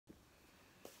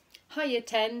Hi Year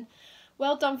 10,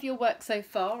 well done for your work so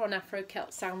far on Afro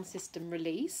Celt sound system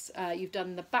release. You've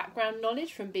done the background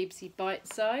knowledge from BBC Bite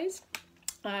Size,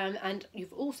 and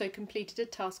you've also completed a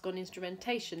task on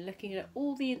instrumentation, looking at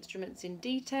all the instruments in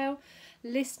detail,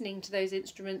 listening to those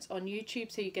instruments on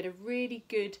YouTube so you get a really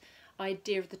good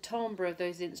idea of the timbre of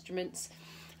those instruments,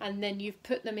 and then you've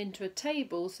put them into a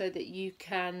table so that you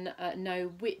can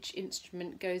know which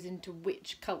instrument goes into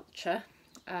which culture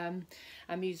and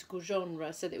musical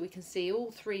genre, so that we can see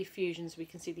all three fusions. We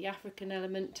can see the African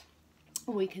element,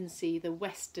 we can see the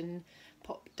Western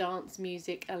pop dance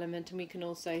music element, and we can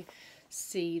also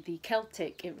see the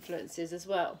Celtic influences as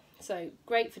well. So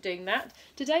great for doing that.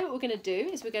 Today what we're going to do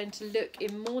is we're going to look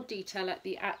in more detail at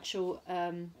the actual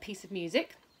piece of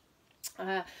music,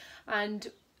 and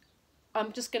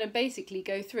I'm just going to basically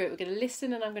go through it. We're going to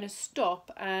listen and I'm going to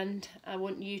stop, and I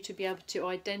want you to be able to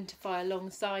identify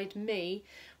alongside me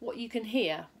what you can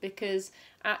hear, because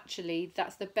actually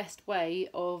that's the best way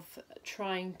of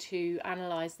trying to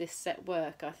analyse this set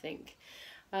work, I think.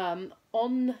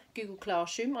 On Google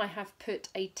Classroom I have put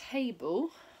a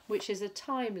table which is a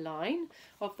timeline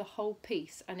of the whole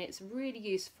piece, and it's really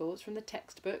useful. It's from the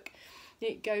textbook.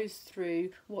 It goes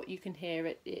through what you can hear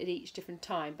at each different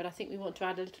time, but I think we want to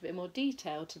add a little bit more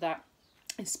detail to that,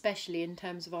 especially in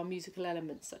terms of our musical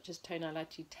elements such as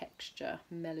tonality, texture,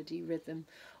 melody, rhythm,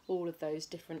 all of those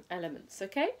different elements.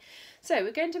 Okay, so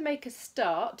we're going to make a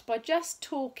start by just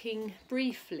talking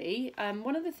briefly.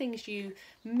 One of the things you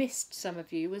missed, some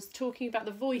of you, was talking about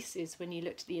the voices when you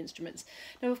looked at the instruments.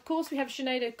 Now of course we have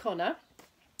Sinead O'Connor,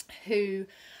 who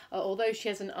although she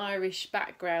has an Irish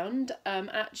background,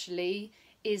 actually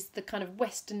is the kind of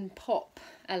Western pop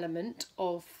element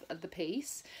of the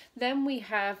piece. Then we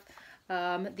have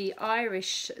the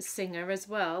Irish singer as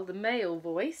well, the male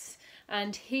voice,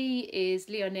 and he is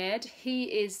Leonard. He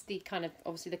is the kind of,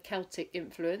 obviously, the Celtic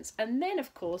influence. And then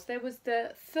of course there was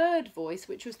the third voice,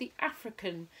 which was the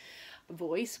African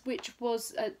voice, which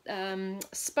was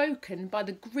spoken by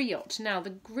the griot. Now the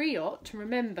griot,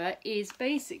 remember, is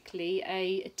basically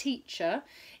a teacher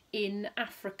in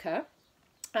Africa,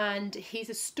 and he's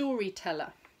a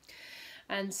storyteller,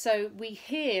 and so we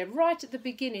hear right at the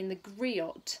beginning the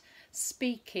griot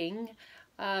speaking,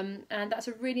 and that's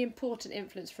a really important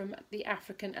influence from the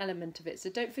African element of it. So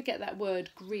don't forget that word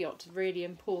griot, really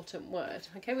important word.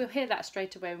 Okay, we'll hear that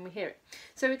straight away when we hear it.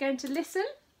 So we're going to listen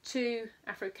to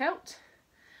Afro Celt,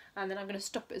 and then I'm going to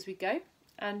stop it as we go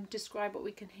and describe what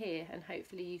we can hear, and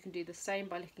hopefully you can do the same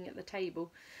by looking at the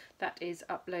table that is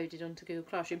uploaded onto Google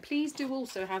Classroom. Please do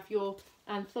also have your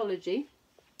anthology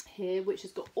here, which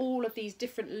has got all of these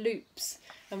different loops,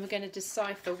 and we're going to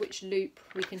decipher which loop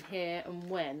we can hear and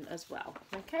when as well.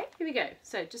 Okay, here we go.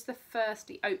 So just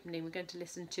the opening, we're going to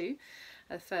listen to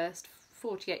the first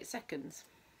 48 seconds.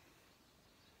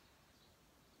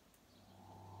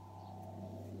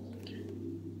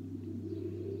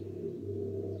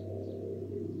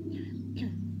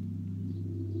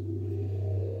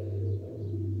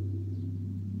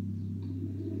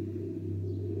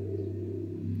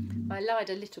 I lied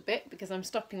a little bit because I'm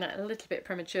stopping that a little bit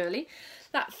prematurely.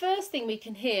 That first thing we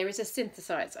can hear is a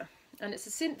synthesizer, and it's a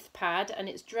synth pad, and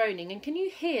it's droning. And can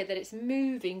you hear that it's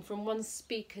moving from one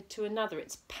speaker to another?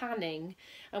 It's panning,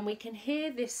 and we can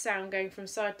hear this sound going from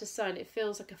side to side. It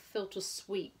feels like a filter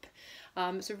sweep.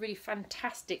 It's a really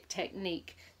fantastic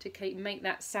technique to make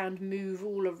that sound move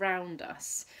all around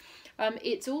us.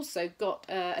 It's also got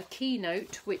a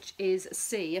keynote, which is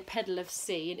C, a pedal of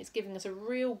C, and it's giving us a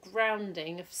real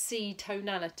grounding of C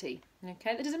tonality.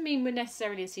 Okay, that doesn't mean we're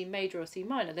necessarily in C major or C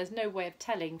minor. There's no way of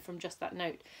telling from just that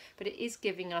note, but it is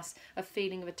giving us a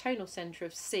feeling of a tonal centre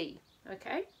of C.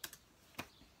 Okay.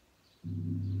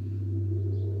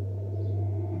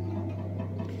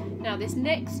 Now this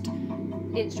next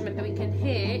instrument that we can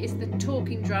hear is the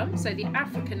talking drum, so the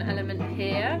African element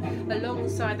here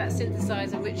alongside that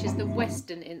synthesizer, which is the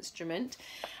Western instrument.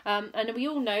 And we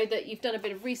all know that you've done a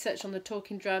bit of research on the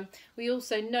talking drum. We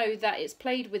also know that it's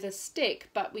played with a stick,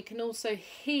 but we can also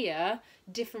hear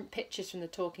different pitches from the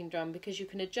talking drum because you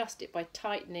can adjust it by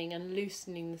tightening and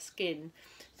loosening the skin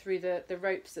through the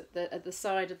ropes at the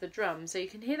side of the drum. So you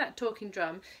can hear that talking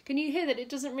drum. Can you hear that it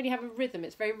doesn't really have a rhythm?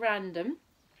 It's very random.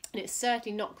 And it's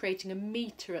certainly not creating a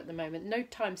meter at the moment, no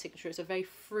time signature. It's a very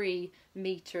free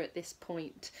meter at this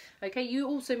point. Okay, you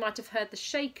also might have heard the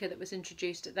shaker that was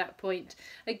introduced at that point.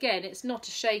 Again, it's not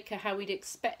a shaker how we'd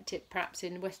expect it perhaps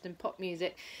in Western pop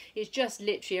music. It's just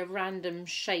literally a random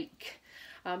shake,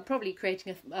 probably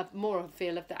creating more of a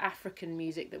feel of the African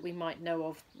music that we might know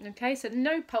of. Okay, so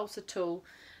no pulse at all.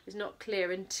 is not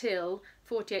clear until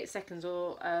 48 seconds,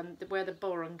 or where the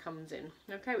boron comes in,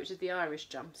 okay, which is the Irish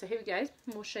drum. So here we go,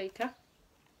 more shaker,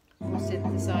 more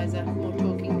synthesizer, more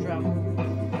talking drum.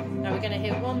 Now we're going to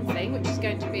hear one thing, which is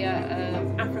going to be a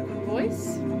African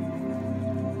voice.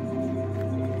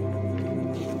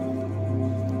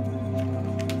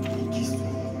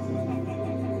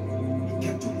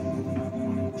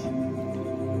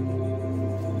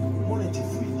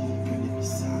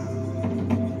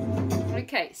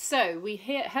 Okay, so we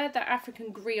heard that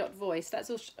African griot voice. That's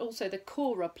also the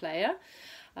kora player.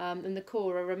 And the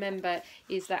kora, remember,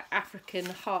 is that African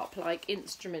harp-like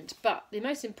instrument. But the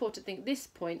most important thing at this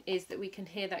point is that we can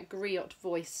hear that griot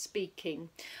voice speaking.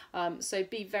 So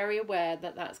be very aware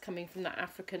that that's coming from that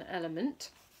African element.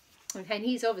 Okay, and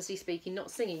he's obviously speaking, not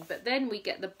singing. But then we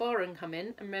get the boron come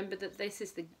in, and remember that this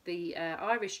is the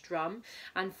Irish drum.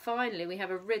 And finally, we have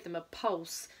a rhythm, a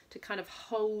pulse to kind of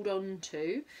hold on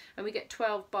to. And we get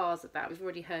 12 bars of that. We've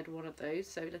already heard one of those,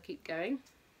 so we'll keep going.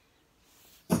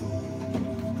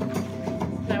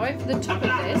 Now over the top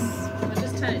of this, I'll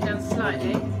just turn it down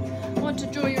slightly. I want to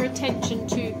draw your attention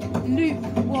to loop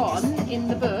 1 in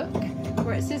the book,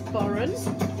 where it says boron.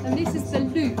 And this is the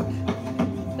loop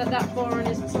that boron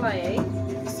is playing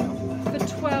for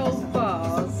 12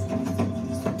 bars.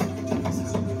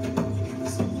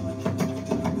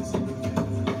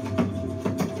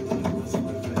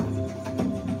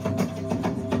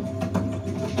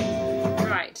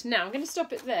 Right, now I'm going to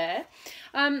stop it there.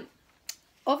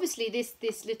 Obviously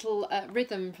this little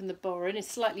rhythm from the boron is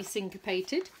slightly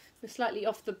syncopated, we're slightly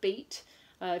off the beat.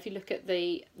 If you look at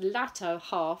the latter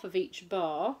half of each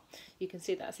bar, you can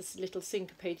see that's a little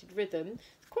syncopated rhythm.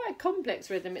 It's quite a complex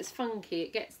rhythm, it's funky,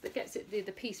 it gets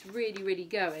the piece really, really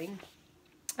going.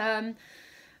 I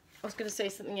was going to say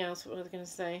something else, what was I going to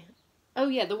say? Oh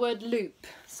yeah, the word loop.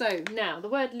 So now, the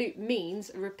word loop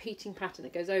means a repeating pattern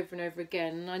that goes over and over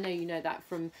again. And I know you know that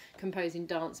from composing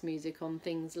dance music on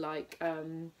things like,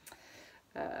 you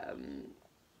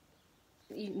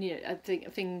know, I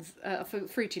think things,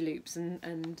 Fruity Loops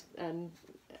and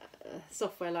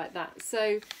software like that.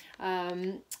 So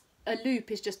a loop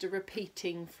is just a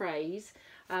repeating phrase,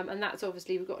 and that's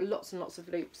obviously, we've got lots and lots of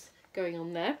loops going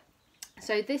on there.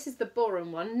 So this is the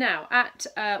boron one. Now at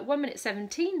 1 minute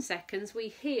 17 seconds we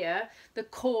hear the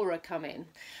kora come in.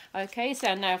 Okay,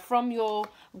 so now from your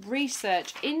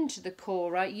research into the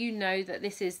kora, you know that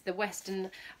this is the West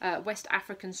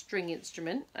African string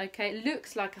instrument. Okay, it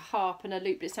looks like a harp and a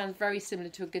lute, but it sounds very similar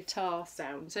to a guitar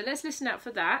sound. So let's listen out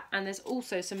for that. And there's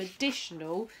also some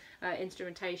additional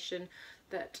instrumentation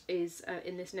that is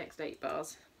in this next 8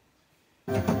 bars.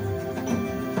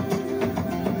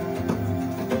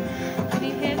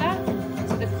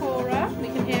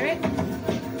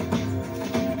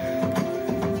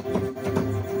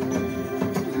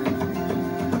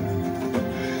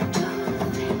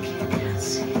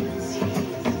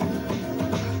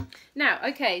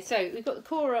 Okay, so we've got the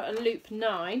kora and loop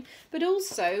 9, but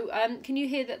also can you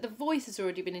hear that the voice has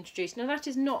already been introduced? Now that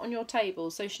is not on your table,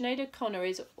 so Sinead O'Connor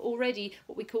is already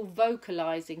what we call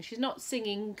vocalising. She's not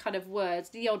singing kind of words,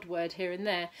 the odd word here and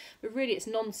there, but really it's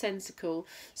nonsensical.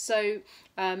 So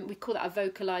we call that a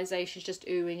vocalisation, it's just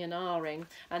oohing and ahhing,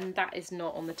 and that is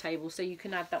not on the table, so you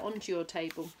can add that onto your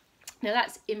table. Now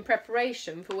that's in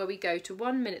preparation for where we go to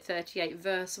 1 minute 38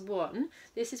 verse 1.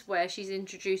 This is where she's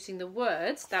introducing the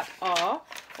words that are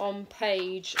on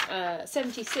page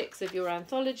 76 of your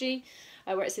anthology,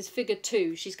 where it says figure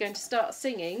 2. She's going to start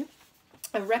singing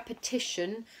a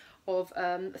repetition of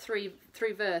three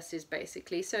verses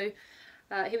basically. So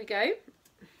here we go.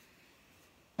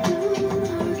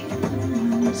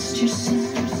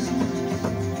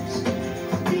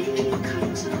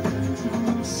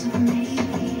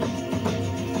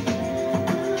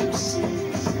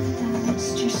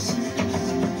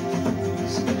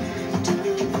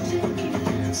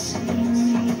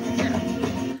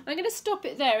 I'm going to stop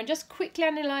it there and just quickly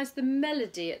analyse the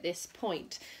melody at this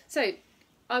point. So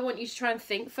I want you to try and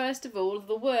think, first of all, of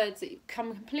the words that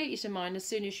come completely to mind as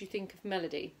soon as you think of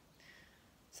melody.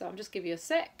 So I'll just give you a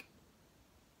sec.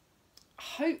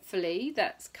 Hopefully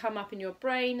that's come up in your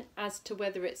brain as to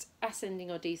whether it's ascending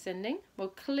or descending. Well,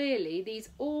 clearly these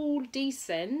all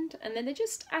descend and then they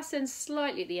just ascend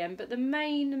slightly at the end, but the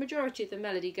majority of the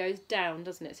melody goes down,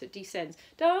 doesn't it? So it descends.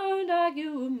 Don't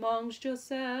argue amongst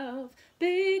yourself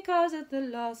because of the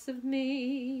loss of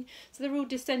me. So they're all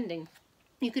descending.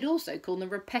 You could also call them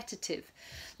repetitive.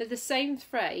 They're the same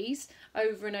phrase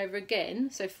over and over again,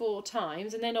 so 4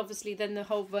 times, and then obviously then the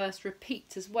whole verse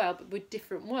repeats as well, but with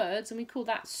different words, and we call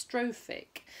that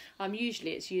strophic.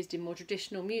 Usually it's used in more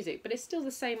traditional music, but it's still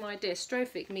the same idea.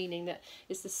 Strophic meaning that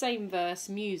it's the same verse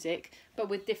music, but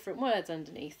with different words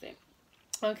underneath it.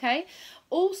 Okay,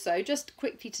 also just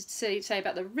quickly to say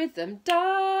about the rhythm,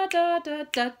 da da da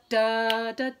da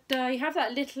da da da, you have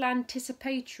that little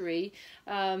anticipatory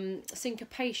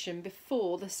syncopation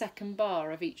before the second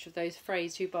bar of each of those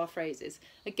 2-bar phrases.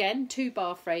 Again,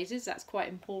 2-bar phrases, that's quite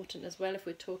important as well if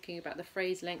we're talking about the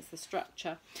phrase length, the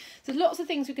structure. So lots of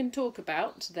things we can talk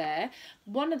about there.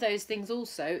 One of those things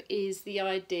also is the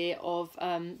idea of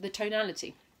the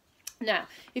tonality. Now,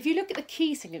 if you look at the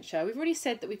key signature, we've already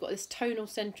said that we've got this tonal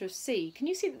centre of C. Can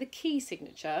you see that the key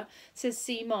signature says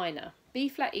C minor, B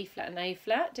flat, E flat and A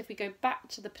flat? If we go back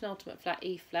to the penultimate flat,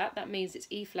 E flat, that means it's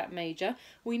E flat major.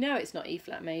 We know it's not E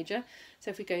flat major.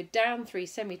 So if we go down 3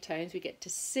 semitones, we get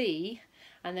to C,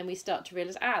 and then we start to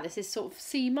realise, this is sort of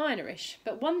C minorish.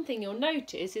 But one thing you'll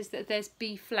notice is that there's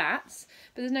B flats,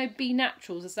 but there's no B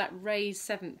naturals as that raised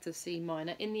 7th of C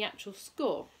minor in the actual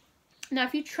score. Now,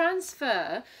 if you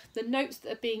transfer the notes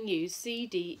that are being used, C,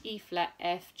 D, E flat,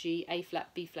 F, G, A flat,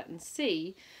 B flat and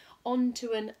C,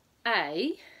 onto an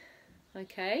A,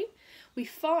 okay, we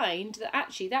find that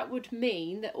actually that would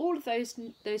mean that all of those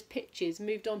pitches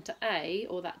moved on to A,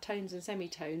 or that tones and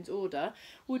semitones order,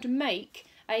 would make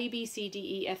A, B, C,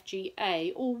 D, E, F, G,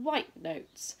 A, all white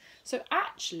notes. So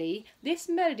actually, this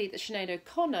melody that Sinead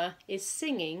O'Connor is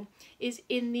singing is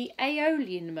in the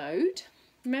Aeolian mode.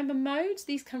 Remember modes?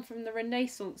 These come from the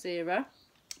Renaissance era,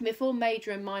 before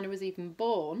major and minor was even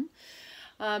born.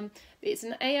 It's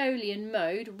an Aeolian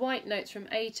mode, white notes from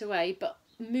A to A, but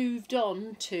moved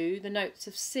on to the notes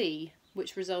of C,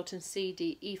 which result in C,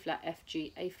 D, E flat, F,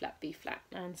 G, A flat, B flat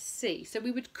and C. So we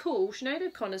would call Sinead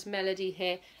O'Connor's melody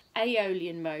here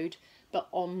Aeolian mode, but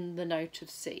on the note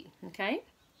of C, okay?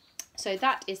 So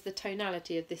that is the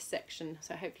tonality of this section,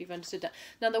 so hopefully you've understood that.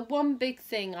 Now the one big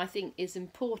thing I think is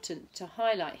important to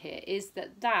highlight here is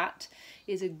that that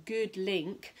is a good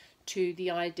link to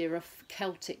the idea of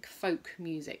Celtic folk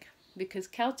music, because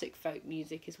Celtic folk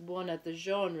music is one of the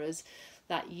genres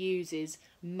that uses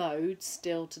modes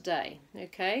still today,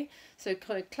 okay? So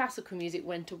kind of classical music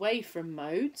went away from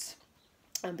modes,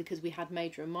 and because we had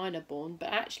major and minor born, but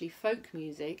actually folk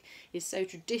music is so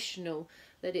traditional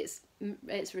that it's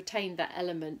retained that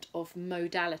element of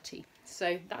modality.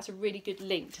 So that's a really good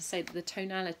link to say that the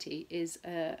tonality is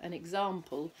an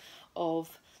example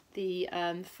of the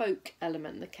folk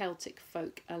element, the Celtic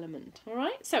folk element. All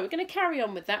right, so we're going to carry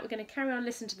on with that. We're going to carry on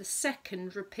listening to the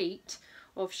second repeat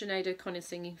of Sinead O'Connor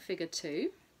singing figure 2.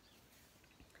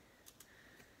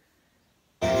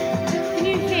 Can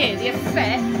you hear the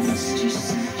effects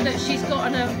that she's got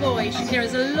on her voice? You can hear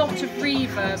there's a lot of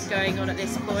reverb going on at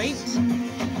this point.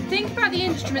 Think about the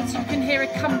instruments you can hear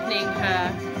accompanying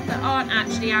her that aren't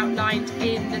actually outlined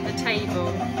in the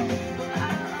table.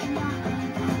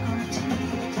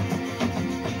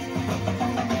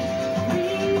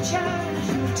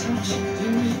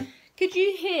 Could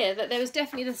you hear that there was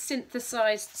definitely the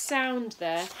synthesised sound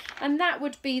there? And that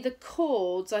would be the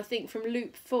chords, I think, from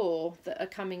loop 4 that are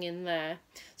coming in there.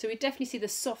 So we definitely see the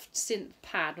soft synth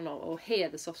pad, or hear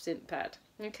the soft synth pad.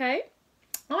 Okay?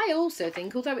 I also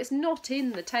think, although it's not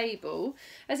in the table,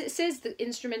 as it says the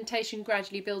instrumentation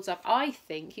gradually builds up, I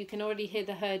think you can already hear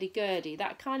the hurdy-gurdy,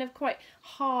 that kind of quite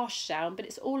harsh sound, but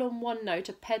it's all on one note,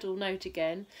 a pedal note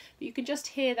again. But you can just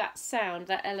hear that sound,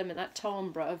 that element, that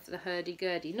timbre of the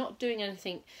hurdy-gurdy, not doing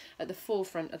anything at the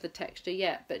forefront of the texture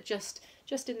yet, but just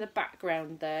in the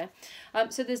background there.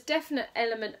 So there's definite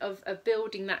element of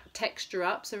building that texture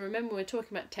up. So remember, when we're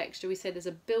talking about texture, we said there's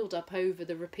a build up over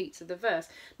the repeats of the verse.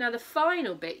 Now the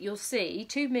final bit, you'll see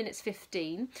 2 minutes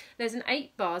 15, there's an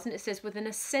 8 bars and it says with an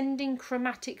ascending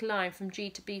chromatic line from G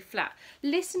to B flat.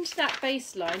 Listen to that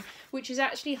bass line, which is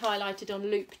actually highlighted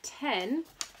on loop 10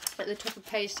 at the top of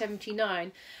page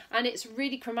 79, and it's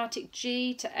really chromatic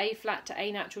G to A flat to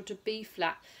A natural to B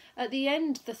flat. At the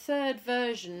end, the third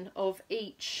version of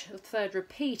each, the third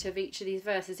repeat of each of these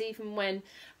verses, even when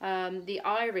the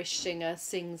Irish singer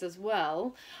sings as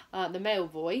well, the male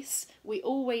voice, we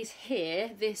always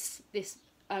hear this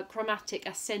chromatic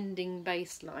ascending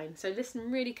bass line. So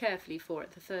listen really carefully for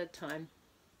it the third time.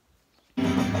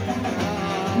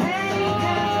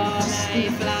 A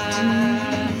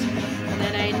flat, and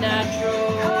then A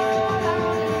natural,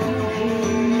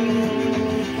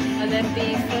 and then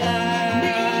B flat.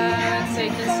 So you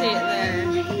can see it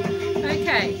there.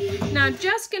 Okay, now I'm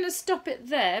just going to stop it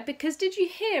there, because did you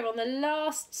hear on the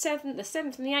last the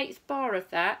 7th and the 8th bar of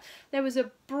that, there was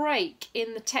a break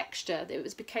in the texture.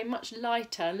 It became much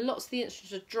lighter and lots of the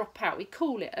instruments would drop out. We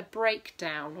call it a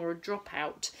breakdown or a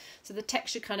dropout. So the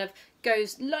texture kind of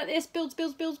goes like this,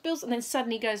 builds, and then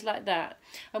suddenly goes like that.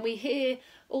 And we hear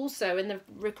also in the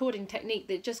recording technique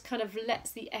that it just kind of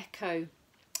lets the echo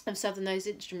of some of those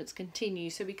instruments continue,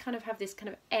 so we kind of have this kind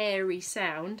of airy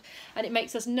sound, and it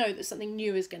makes us know that something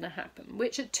new is going to happen,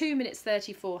 which at 2 minutes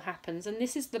 34 happens, and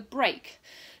this is the break.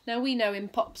 Now we know in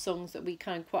pop songs that we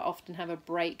kind of quite often have a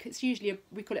break. It's usually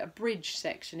we call it a bridge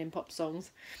section in pop songs,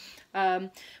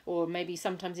 or maybe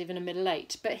sometimes even a middle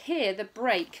eight. But here the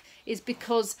break is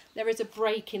because there is a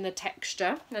break in the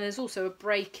texture, and there's also a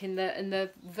break in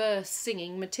the verse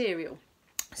singing material.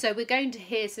 So we're going to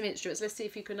hear some instruments. Let's see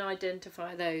if you can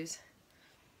identify those.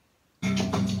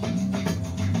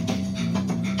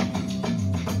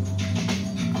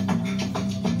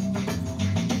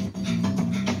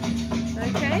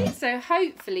 Okay, so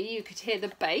hopefully you could hear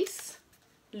the bass,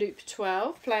 loop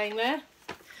 12, playing there.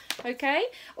 Okay,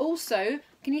 also,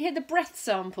 can you hear the breath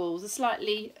samples, a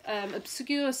slightly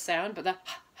obscure sound, but the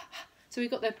so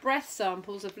we've got the breath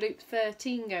samples of loop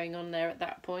 13 going on there at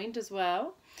that point as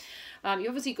well. You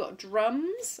obviously got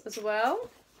drums as well.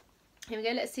 Here we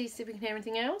go, let's see if we can hear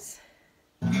anything else.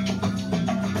 Can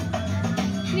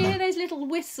you hear those little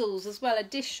whistles as well,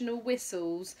 additional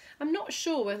whistles? I'm not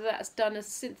sure whether that's done as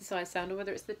a synthesised sound or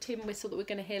whether it's the tin whistle that we're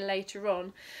going to hear later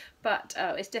on, but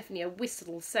it's definitely a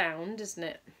whistle sound, isn't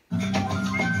it?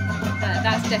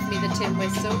 That's definitely the tin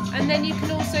whistle. And then you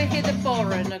can also hear the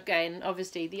boron again,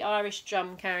 obviously, the Irish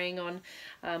drum carrying on,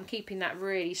 keeping that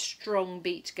really strong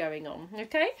beat going on.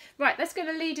 Okay, right, let's go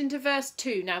to lead into verse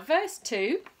 2. Now, verse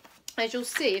 2, as you'll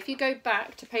see, if you go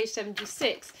back to page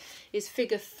 76, is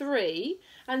figure 3,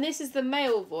 and this is the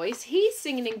male voice. He's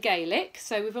singing in Gaelic,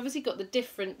 so we've obviously got the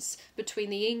difference between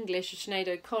the English, Sinead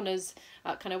O'Connor's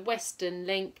kind of Western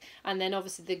link, and then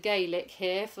obviously the Gaelic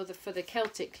here for the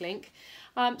Celtic link.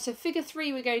 So figure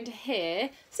 3 we're going to hear.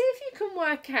 See if you can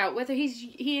work out whether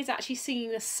he is actually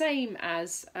singing the same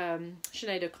as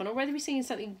Sinead O'Connor, whether he's singing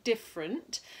something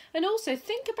different. And also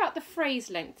think about the phrase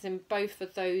lengths in both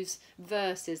of those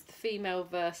verses, the female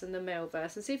verse and the male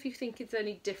verse, and see if you think it's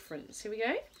any difference. Here we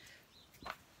go.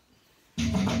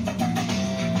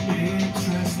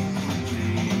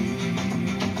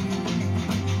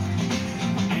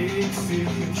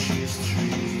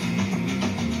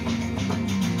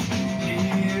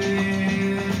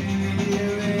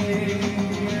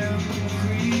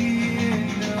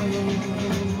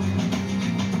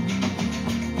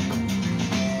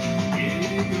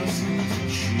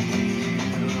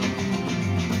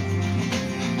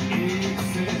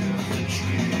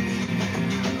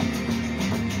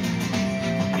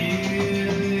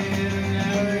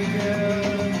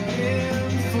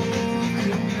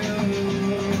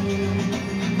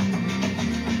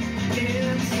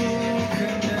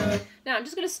 I'm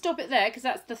just going to stop it there because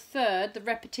that's the third, the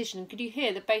repetition. Could you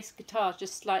hear the bass guitar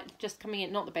just coming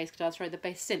in? Not the bass guitar, sorry, the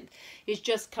bass synth is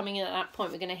just coming in at that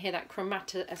point. We're going to hear that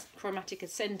chromatic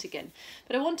ascent again.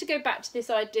 But I want to go back to this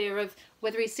idea of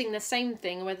whether he's singing the same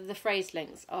thing or whether the phrase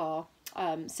lengths are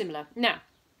similar. Now,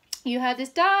 you have this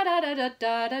da da da da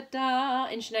da da da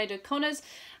in Sinead O'Connor's,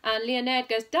 and Leonard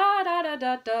goes da da da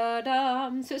da da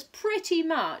da. So it's pretty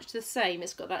much the same.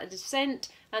 It's got that descent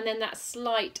and then that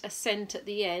slight ascent at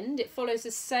the end. It follows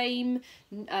the same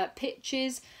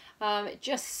pitches,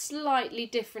 just slightly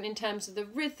different in terms of the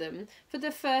rhythm for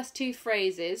the first two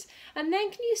phrases. And then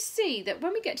can you see that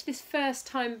when we get to this first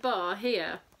time bar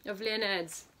here of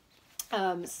Leonard's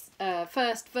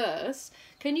first verse,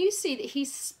 can you see that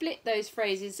he's split those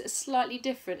phrases slightly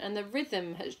different, and the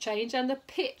rhythm has changed and the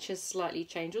pitch has slightly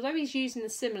changed? Although he's using the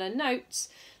similar notes,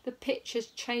 the pitch has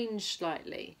changed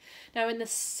slightly. Now in the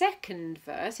second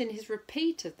verse, in his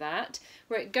repeat of that,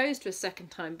 where it goes to a second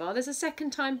time bar, there's a second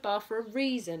time bar for a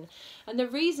reason. And the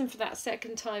reason for that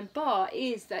second time bar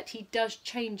is that he does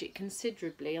change it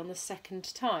considerably on the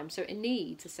second time. So it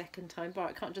needs a second time bar.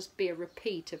 It can't just be a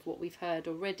repeat of what we've heard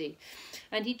already.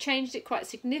 And he changed it quite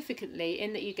significantly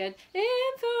in that you get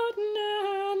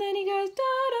and then he goes da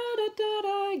da da da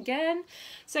da again.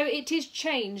 So it is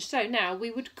changed. So now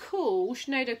we would call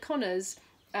Sinead O'Connor's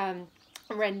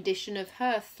rendition of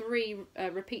her three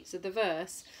repeats of the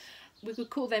verse, we could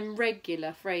call them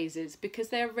regular phrases because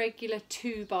they're regular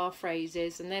 2-bar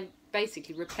phrases and they're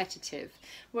basically repetitive.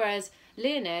 Whereas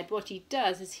Leonard, what he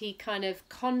does is he kind of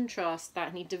contrasts that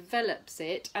and he develops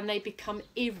it and they become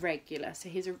irregular. So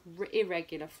here's an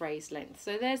irregular phrase length.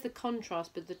 So there's the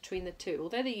contrast between the two.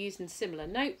 Although they're using similar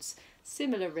notes,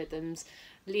 similar rhythms,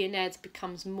 Leonaire's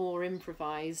becomes more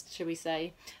improvised, shall we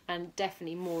say, and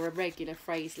definitely more irregular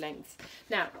phrase lengths.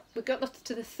 Now, we've got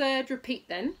to the third repeat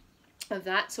then of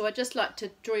that, so I'd just like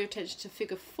to draw your attention to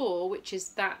figure 4, which is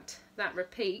that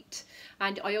repeat,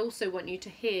 and I also want you to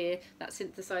hear that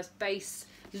synthesized bass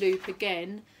loop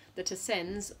again that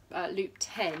ascends loop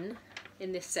 10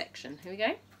 in this section. Here we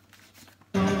go.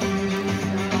 And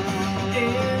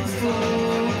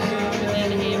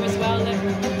then here as well.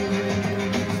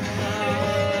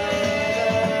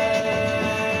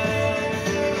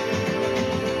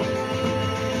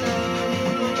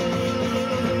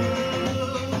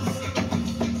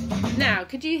 Now,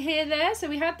 could you hear there? So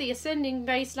we had the ascending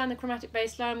bass line, the chromatic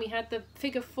bass line, we had the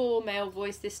figure 4 male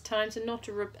voice this time, so not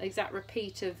an exact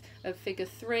repeat of figure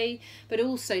 3, but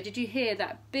also did you hear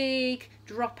that big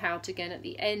drop out again at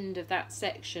the end of that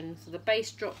section? So the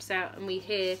bass drops out and we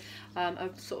hear a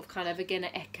sort of kind of again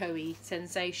an echoey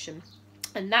sensation.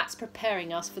 And that's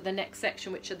preparing us for the next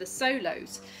section, which are the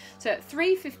solos. So at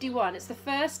 3:51, it's the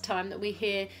first time that we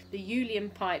hear the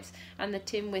Uilleann pipes and the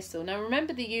tin whistle. Now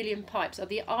remember, the Uilleann pipes are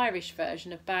the Irish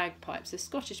version of bagpipes. The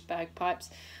Scottish bagpipes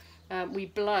we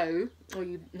blow, or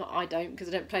I don't because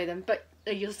I don't play them, but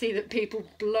you'll see that people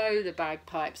blow the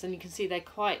bagpipes, and you can see they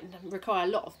require a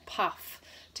lot of puff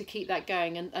to keep that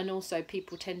going, and also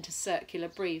people tend to circular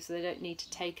breathe, so they don't need to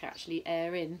take actually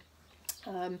air in.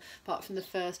 Apart from the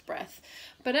first breath.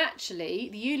 But actually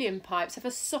the Uilleann pipes have a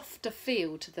softer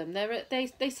feel to them.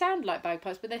 They sound like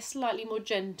bagpipes, but they're slightly more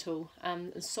gentle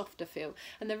and softer feel,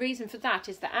 and the reason for that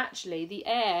is that actually the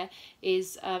air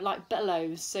is like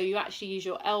bellows, so you actually use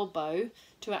your elbow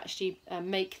to actually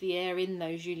make the air in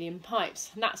those Uilleann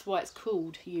pipes, and that's why it's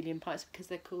called Uilleann pipes, because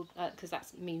they're called because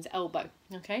that means elbow.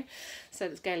 Okay, so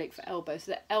that's Gaelic for elbow,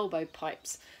 so they're elbow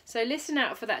pipes. So listen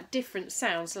out for that different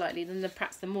sound slightly than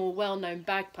perhaps the more well-known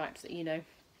bagpipes that you know.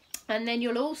 And then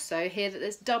you'll also hear that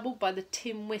there's doubled by the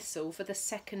tin whistle for the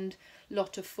second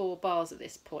lot of 4 bars at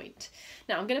this point.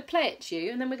 Now I'm going to play it to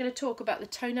you, and then we're going to talk about the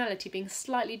tonality being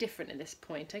slightly different at this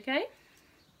point. Okay.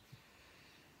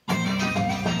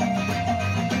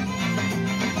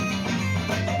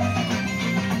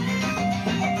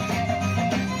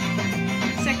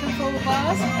 Second 4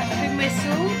 bars, tin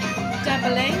whistle,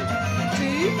 doubling, 2,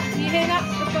 can you hear that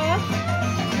above?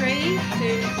 3,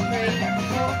 2, 3,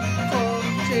 4, 4,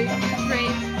 2, 3,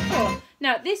 4.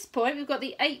 Now at this point we've got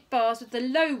the 8 bars with the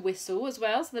low whistle as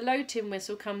well, so the low tin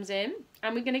whistle comes in,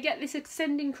 and we're going to get this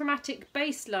ascending chromatic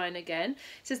bass line again. It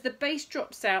says the bass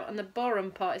drops out and the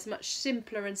boron part is much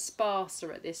simpler and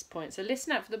sparser at this point, so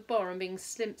listen out for the boron being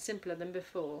simpler than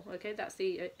before. Okay, that's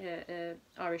the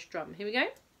Irish drum. Here we go.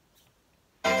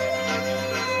 Can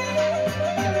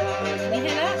you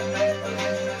hear that?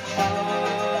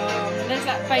 There's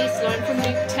that bass line from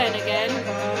loop 10 again.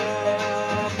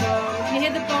 Can you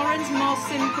hear the borons more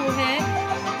simple here?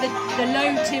 The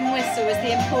low tin whistle is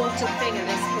the important thing at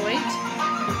this point.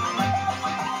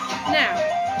 Now,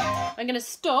 I'm going to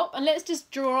stop and let's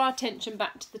just draw our attention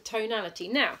back to the tonality.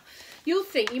 Now, you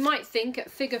might think at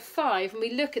figure 5, when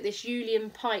we look at this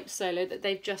Uilleann pipe solo that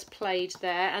they've just played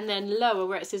there, and then lower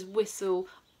where it says whistle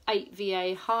 8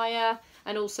 VA higher,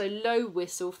 and also low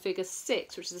whistle figure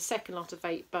 6, which is the second lot of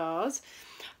 8 bars.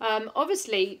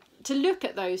 Obviously, to look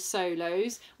at those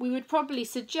solos, we would probably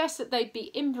suggest that they'd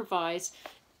be improvised.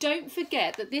 Don't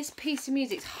forget that this piece of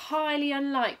music is highly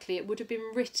unlikely it would have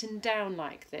been written down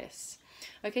like this.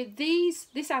 Okay,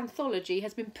 this anthology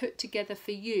has been put together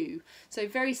for you, so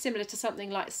very similar to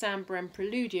something like Samba and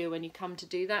Preludio when you come to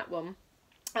do that one.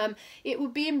 It will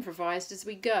be improvised as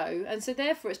we go, and so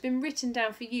therefore it's been written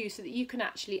down for you so that you can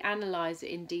actually analyse it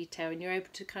in detail, and you're able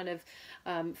to kind of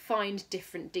find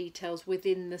different details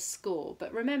within the score.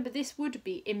 But remember, this would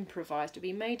be improvised, it would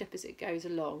be made up as it goes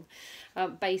along,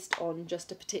 based on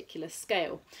just a particular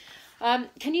scale.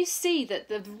 Can you see that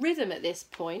the rhythm at this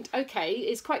point, okay,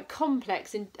 is quite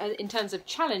complex in terms of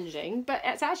challenging, but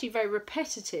it's actually very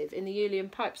repetitive in the Uilleann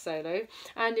pipe solo,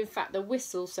 and in fact the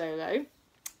whistle solo.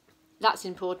 That's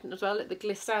important as well at the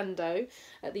glissando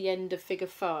at the end of figure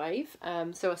 5.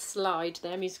 So a slide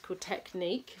there, musical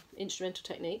technique, instrumental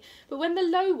technique. But when the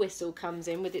low whistle comes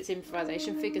in with its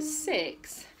improvisation, figure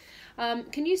 6,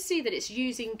 can you see that it's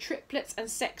using triplets and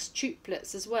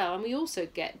sextuplets as well? And we also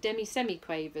get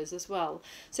demi-semiquavers as well.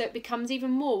 So it becomes even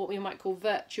more what we might call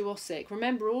virtuosic.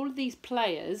 Remember, all of these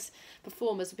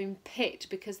performers have been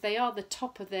picked because they are the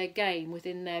top of their game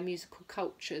within their musical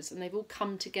cultures, and they've all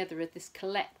come together as this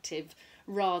collective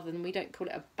rather than, we don't call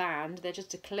it a band, they're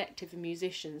just a collective of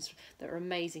musicians that are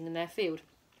amazing in their field.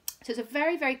 So it's a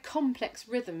very, very complex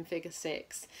rhythm, figure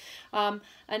 6. And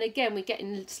again, we're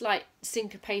getting slight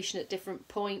syncopation at different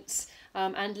points,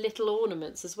 and little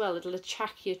ornaments as well, little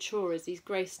acciacciaturas, these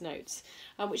grace notes,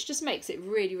 which just makes it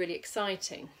really, really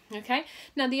exciting. Okay,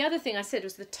 now the other thing I said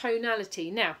was the tonality.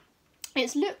 Now,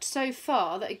 it's looked so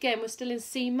far that, again, we're still in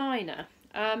C minor.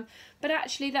 But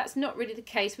actually that's not really the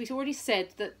case. We've already said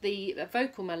that the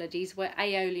vocal melodies were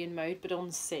Aeolian mode but on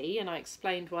C, and I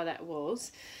explained why that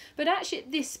was. But actually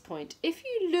at this point, if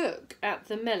you look at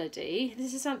the melody,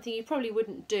 this is something you probably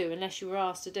wouldn't do unless you were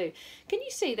asked to do. Can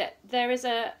you see that there is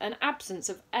an absence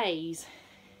of A's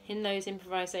in those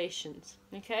improvisations?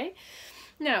 Okay,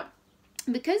 now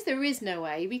because there is no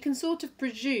A, we can sort of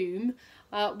presume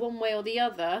one way or the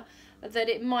other that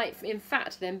it might in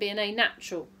fact then be an A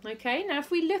natural. Okay, now if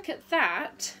we look at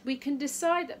that, we can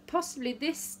decide that possibly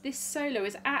this solo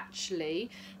is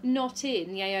actually not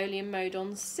in the Aeolian mode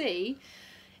on C.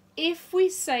 If we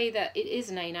say that it is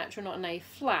an A natural, not an A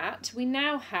flat, we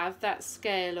now have that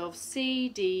scale of C,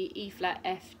 D, E flat,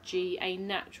 F, G, A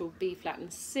natural, B flat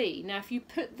and C. Now if you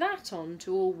put that on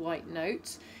to all white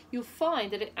notes, you'll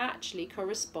find that it actually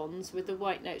corresponds with the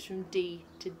white notes from D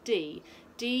to D.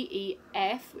 D, E,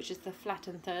 F, which is the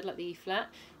flattened third like the E flat,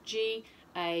 G,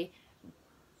 A,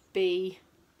 B,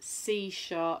 C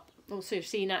sharp, also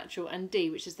C natural, and D,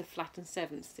 which is the flattened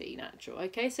seventh C natural.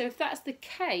 Okay, so if that's the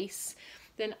case,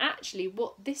 then actually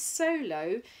what this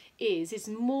solo is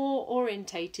more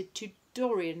orientated to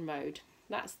Dorian mode.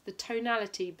 That's the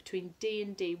tonality between D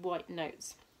and D white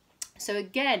notes. So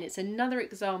again, it's another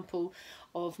example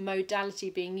of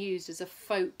modality being used as a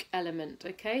folk element.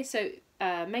 Okay, so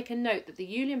make a note that the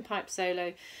Uilleann pipe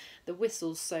solo, the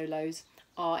whistles solos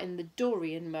are in the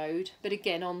Dorian mode, but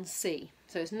again on C.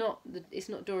 So it's not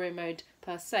Dorian mode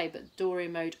per se, but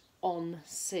Dorian mode on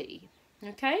C.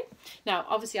 Okay, now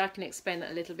obviously I can explain that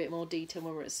a little bit more detail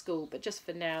when we're at school, but just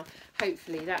for now,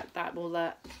 hopefully that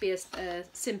will be a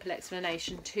simple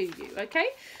explanation to you. Okay,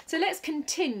 so let's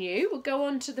continue. We'll go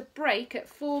on to the break at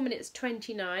 4 minutes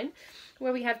 29,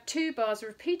 where we have 2 bars of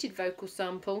repeated vocal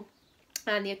sample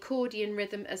and the accordion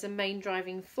rhythm as a main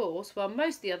driving force, while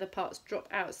most of the other parts drop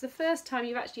out. It's the first time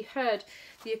you've actually heard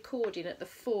the accordion at the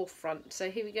forefront.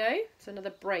 So here we go. So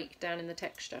another break down in the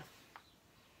texture.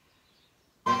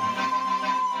 You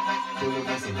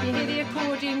hear the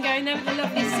accordion going there with a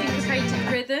lovely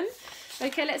syncopated rhythm.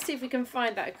 Okay, let's see if we can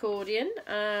find that accordion.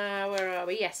 Where are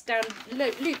we? Yes, down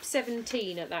loop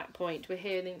 17 at that point. We're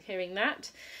hearing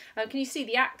that. Can you see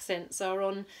the accents are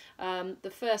on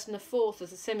the first and the fourth as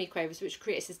the semiquavers, which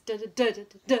creates this da da da da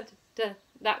da da,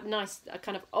 that nice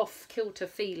kind of off-kilter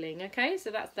feeling. Okay, so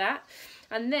that's that.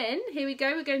 And then, here we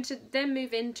go, we're going to then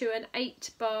move into an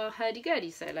 8-bar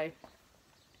hurdy-gurdy solo.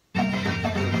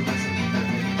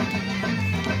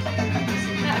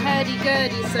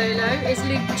 Hurdy-gurdy solo is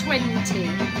loop 20.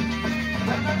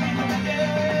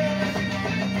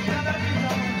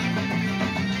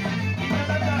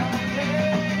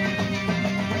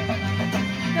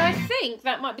 Now I think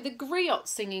that might be the griot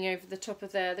singing over the top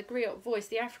of there, the griot voice,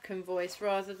 the African voice,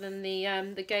 rather than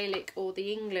the Gaelic or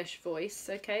the English voice.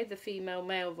 Okay, the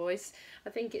female-male voice. I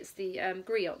think it's the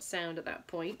griot sound at that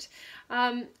point.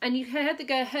 And you heard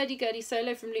the hurdy-gurdy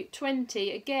solo from loop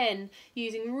 20, again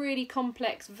using really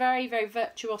complex, very, very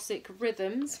virtuosic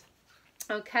rhythms.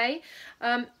 Okay,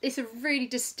 it's a really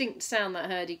distinct sound, that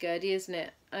hurdy-gurdy, isn't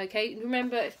it? Okay,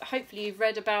 remember, hopefully you've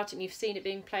read about it and you've seen it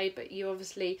being played, but you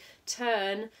obviously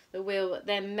turn the wheel that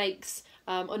then makes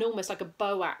an almost like a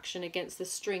bow action against the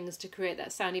strings to create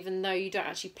that sound, even though you don't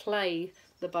actually play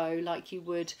the bow like you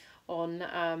would on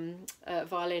a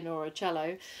violin or a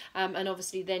cello, and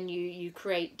obviously then you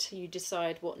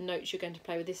decide what notes you're going to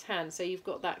play with this hand. So you've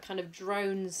got that kind of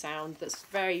drone sound that's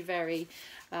very, very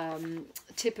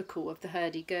typical of the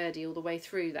hurdy-gurdy all the way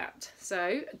through that.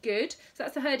 So good. So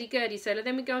that's the hurdy-gurdy solo.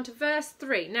 Then we go on to verse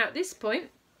 3. Now at this point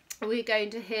we're going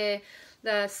to hear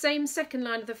the same second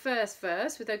line of the first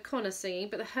verse with O'Connor singing,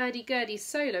 but the hurdy-gurdy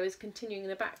solo is continuing in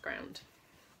the background.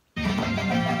 Okay,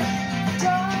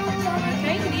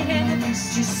 can you hear the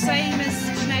same as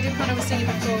Sinead O'Connor was singing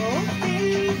before?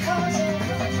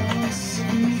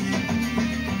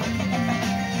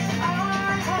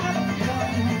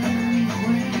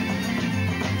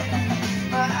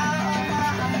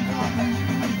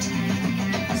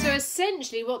 So essentially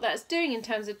essentially what that's doing in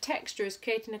terms of texture is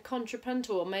creating a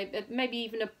contrapuntal, or maybe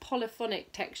even a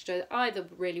polyphonic texture. Either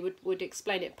really would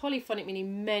explain it. Polyphonic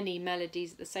meaning many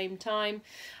melodies at the same time.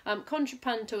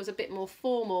 Contrapuntal is a bit more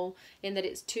formal in that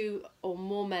it's two or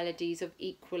more melodies of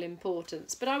equal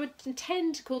importance. But I would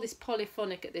tend to call this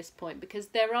polyphonic at this point, because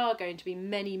there are going to be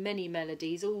many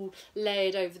melodies all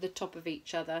layered over the top of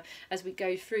each other as we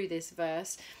go through this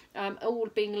verse. All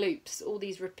being loops, all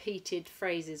these repeated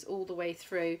phrases all the way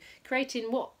through, creating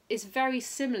what is very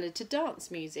similar to dance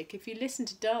music. If you listen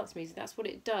to dance music, that's what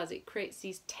it does. It creates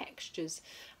these textures,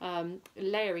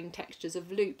 layering textures of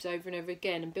loops over and over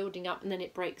again and building up, and then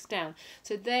it breaks down.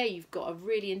 So there you've got a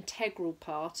really integral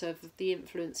part of the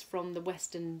influence from the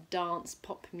Western dance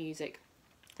pop music.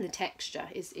 The texture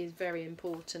is very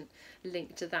important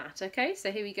linked to that. Okay,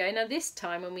 so here we go. Now this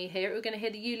time when we hear it, we're going to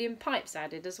hear the uilleann pipes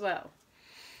added as well.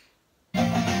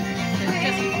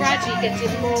 Just gradually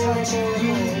getting more and more and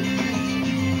more.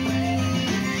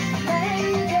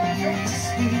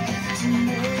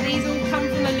 These all come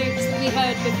from the loops that we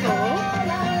heard before.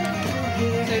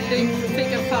 So loop from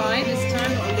figure 5 this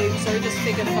time, not a loop, sorry, just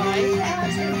figure 5.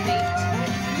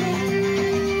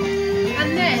 And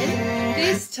then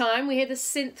this time we hear the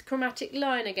synth chromatic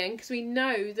line again, because we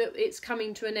know that it's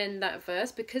coming to an end, that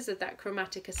verse, because of that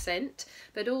chromatic ascent.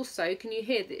 But also, can you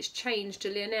hear that it's changed to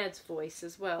Leonard's voice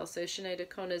as well? So Sinead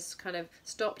O'Connor's kind of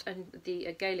stopped and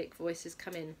the Gaelic voice has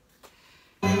come in.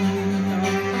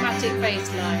 Chromatic bass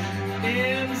line.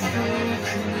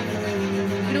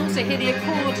 You can also hear the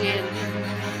accordion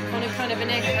on a kind of an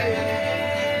echo.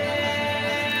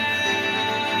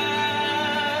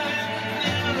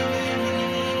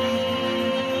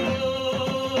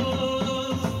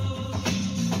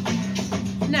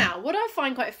 Now, what I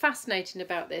find quite fascinating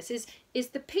about this is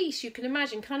the piece, you can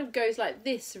imagine, kind of goes like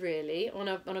this really on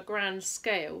a grand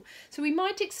scale. So we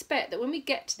might expect that when we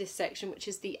get to this section, which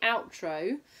is the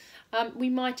outro, we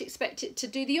might expect it to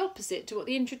do the opposite to what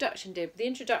the introduction did. The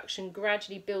introduction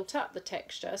gradually built up the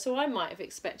texture, so I might have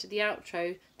expected the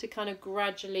outro to kind of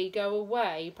gradually go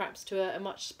away, perhaps to a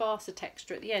much sparser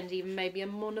texture at the end, even maybe a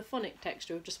monophonic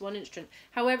texture of just one instrument.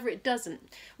 However, it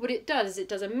doesn't. What it does is it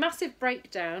does a massive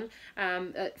breakdown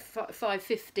at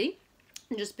 5:50.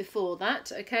 Just before that,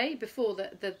 okay, before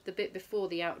the bit before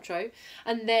the outro,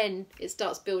 and then it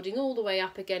starts building all the way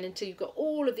up again until you've got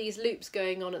all of these loops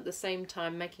going on at the same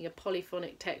time, making a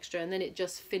polyphonic texture, and then it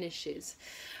just finishes.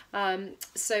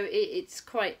 So it's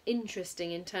quite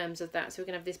interesting in terms of that. So we're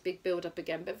going to have this big build up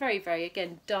again, but very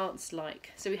again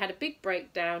dance-like. So we had a big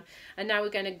breakdown, and now we're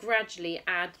going to gradually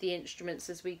add the instruments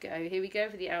as we go. Here we go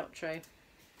for the outro.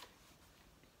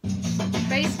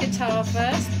 Bass guitar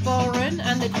first, Boron,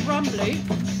 and the drum loop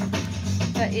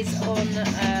that is on the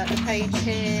page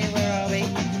here. Where are we?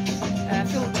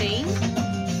 14.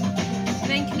 And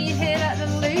then can you hear that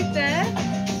little loop there?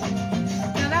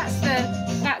 Now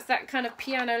that's that kind of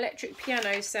piano, electric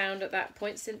piano sound at that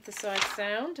point, synthesized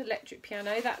sound, electric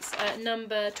piano. That's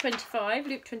number 25,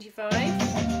 loop 25.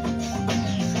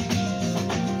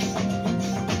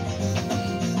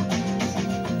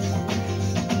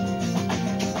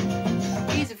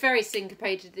 Very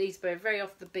syncopated, these were very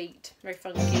off the beat, very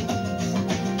funky.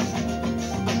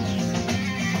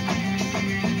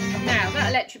 Now that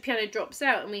electric piano drops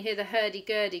out and we hear the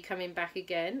hurdy-gurdy coming back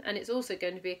again, and it's also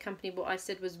going to be accompanied what I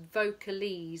said was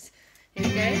vocalese. Here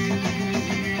we go.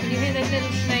 Can you hear those little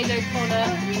Sinead O'Connor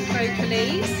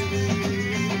vocalese?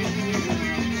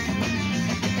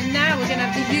 And now we're going to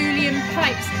have the uilleann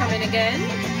pipes coming again,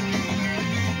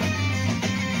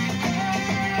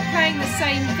 playing the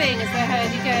same thing as the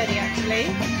hurdy-gurdy actually.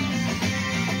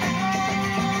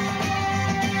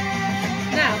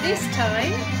 Now this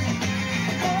time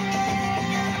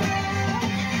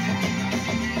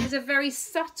there's a very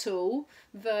subtle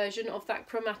version of that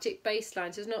chromatic bass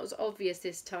line, so it's not as obvious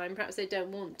this time. Perhaps they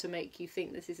don't want to make you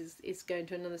think this is going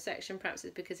to another section, perhaps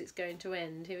it's because it's going to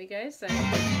end. Here we go. So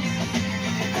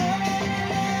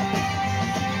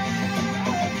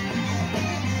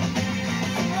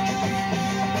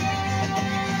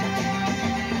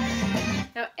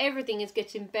now everything is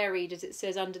getting buried, as it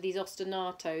says, under these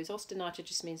ostinatos. Ostinato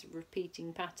just means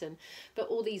repeating pattern, but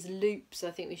all these loops,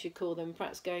 I think we should call them,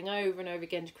 perhaps going over and over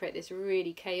again to create this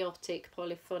really chaotic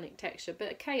polyphonic texture,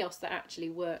 but a chaos that actually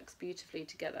works beautifully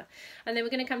together. And then we're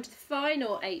going to come to the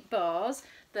final 8 bars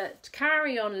that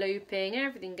carry on looping,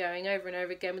 everything going over and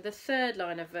over again with the third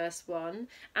line of verse 1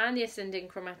 and the ascending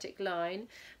chromatic line,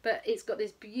 but it's got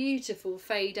this beautiful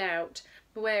fade out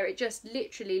where it just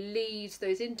literally leaves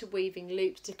those interweaving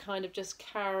loops to kind of just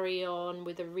carry on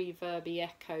with a reverby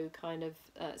echo kind of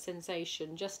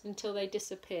sensation just until they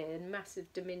disappear, and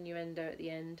massive diminuendo at the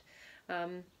end.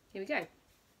 Here we go.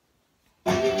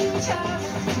 Here's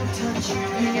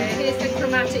the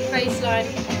chromatic bass line,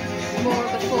 more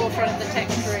at the forefront of the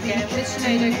texture again, with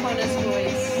Sinead O'Connor's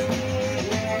voice.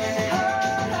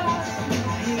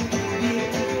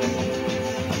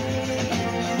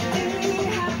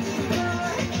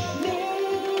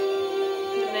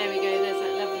 And there we go, there's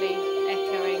that lovely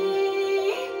echoing.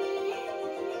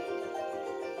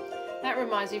 That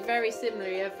reminds me very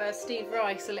similarly of Steve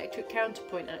Reich's Electric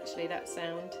Counterpoint, actually, that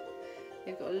sound.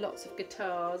 They've got lots of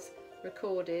guitars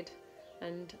recorded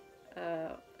and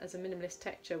as a minimalist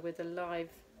texture with a live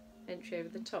entry over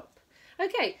the top.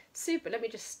 Okay, super, let me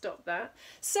just stop that.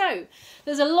 So,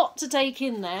 there's a lot to take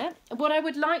in there. What I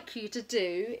would like you to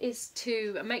do is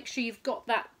to make sure you've got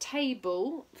that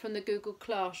table from the Google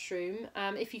Classroom.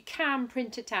 If you can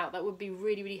print it out, that would be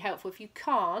really, really helpful. If you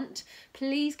can't,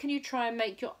 please can you try and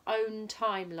make your own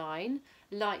timeline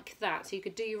like that, so you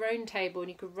could do your own table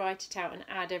and you could write it out and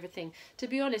add everything. To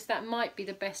be honest, that might be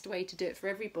the best way to do it for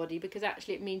everybody, because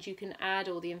actually it means you can add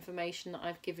all the information that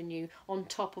I've given you on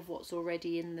top of what's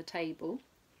already in the table.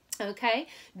 Okay,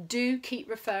 do keep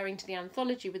referring to the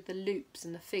anthology with the loops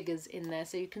and the figures in there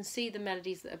so you can see the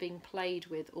melodies that are being played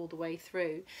with all the way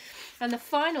through. And the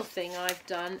final thing I've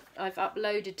done, I've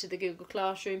uploaded to the Google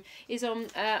Classroom, is on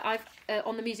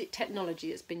the music technology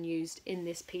that's been used in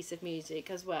this piece of music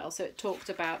as well. So it talks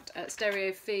about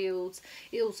stereo fields,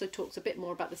 it also talks a bit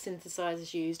more about the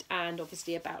synthesizers used, and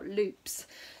obviously about loops.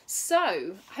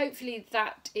 So hopefully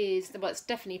that is, well, it's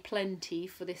definitely plenty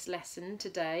for this lesson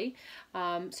today.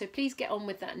 So please get on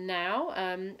with that now,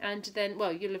 and then,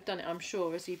 well, you'll have done it, I'm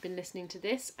sure, as you've been listening to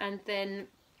this, and then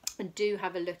do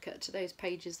have a look at those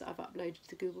pages that I've uploaded to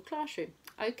the Google Classroom.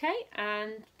 Okay,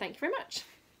 and thank you very much.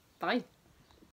 Bye.